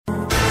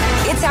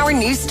Here's our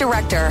news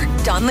director,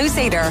 Don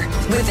Luzader,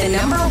 with the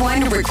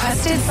 #1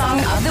 requested song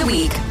of the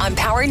week on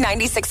Power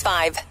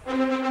 96.5.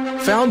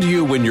 Found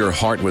you when your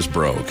heart was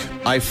broke.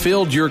 I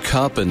filled your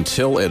cup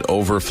until it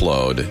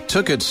overflowed.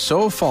 Took it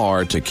so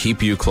far to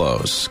keep you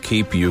close,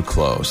 keep you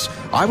close.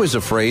 I was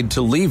afraid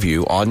to leave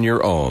you on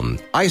your own.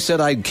 I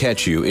said I'd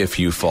catch you if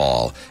you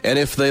fall. And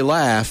if they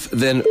laugh,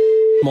 then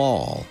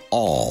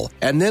all.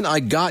 And then I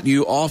got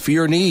you off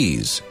your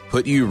knees,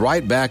 put you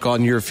right back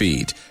on your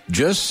feet,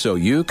 just so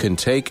you can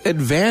take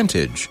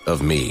advantage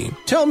of me.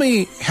 Tell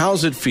me,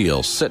 how's it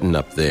feel sitting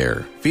up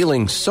there,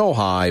 feeling so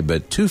high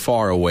but too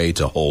far away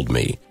to hold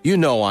me? You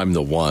know I'm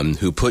the one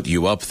who put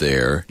you up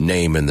there,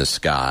 name in the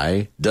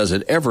sky. Does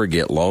it ever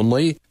get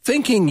lonely?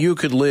 Thinking you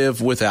could live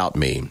without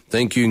me,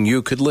 thinking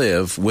you could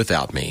live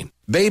without me.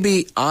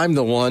 Baby, I'm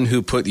the one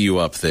who put you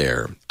up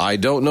there. I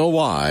don't know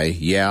why.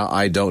 Yeah,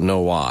 I don't know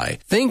why.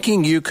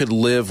 Thinking you could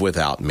live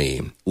without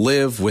me.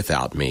 Live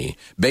without me.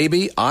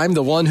 Baby, I'm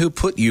the one who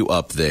put you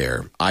up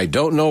there. I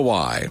don't know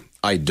why.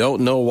 I don't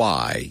know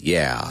why.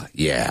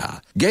 Yeah.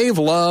 Gave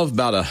love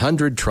about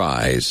 100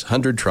 tries.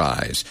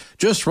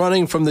 Just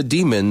running from the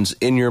demons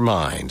in your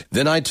mind.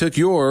 Then I took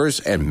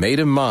yours and made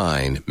him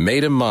mine.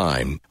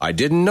 I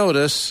didn't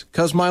notice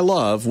 'cause my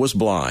love was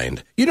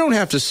blind. You don't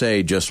have to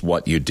say just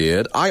what you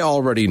did. I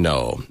already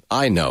know.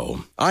 I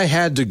know. I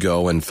had to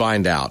go and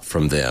find out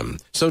from them.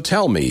 So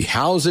tell me,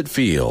 how's it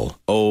feel?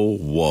 Oh,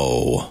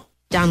 whoa.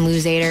 Don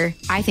Luzader,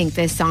 I think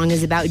this song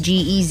is about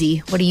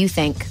G-Eazy. What do you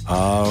think?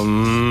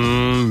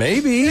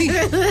 Maybe.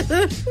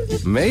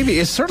 Maybe.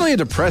 It's certainly a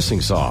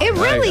depressing song. It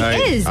really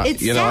is.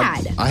 It's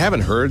sad. I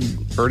haven't heard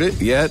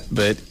it yet,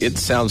 but it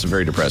sounds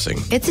very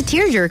depressing. It's a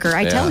tearjerker,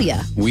 I tell you.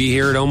 We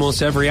hear it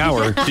almost every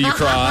hour. Do you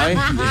cry?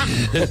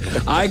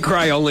 I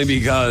cry only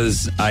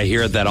because I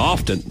hear it that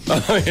often.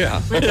 Oh,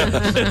 yeah.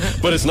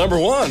 But it's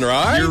 #1,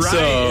 right? You're right. So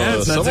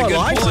yes, that's a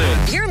good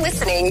point. You're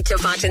listening to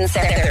Foch and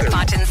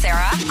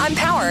Sarah on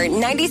Power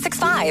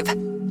 96.5.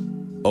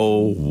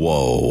 Oh,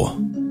 whoa.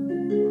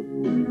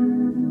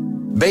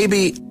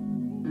 Baby.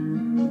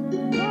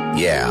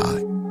 Yeah.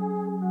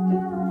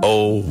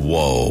 Oh,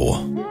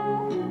 whoa.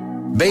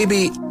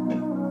 Baby.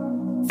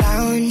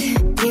 Found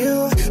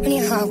you when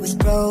your heart was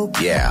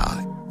broke. Yeah.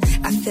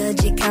 I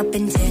filled your cup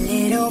until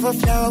it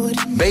overflowed.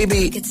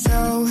 Baby. Took it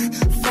so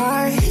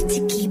far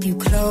to keep you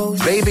close.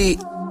 Baby.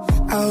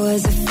 I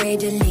was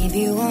afraid to leave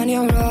you on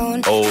your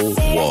own. Oh,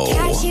 Said whoa. I'd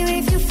catch you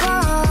if you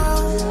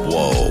fall.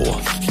 Whoa.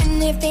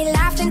 And if they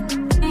laughed and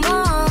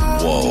more.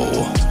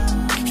 Whoa.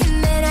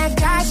 And then I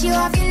got you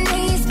off your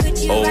knees, put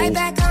you right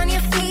back on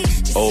your feet,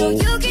 just so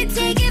you could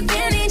take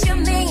advantage of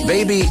me.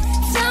 Baby.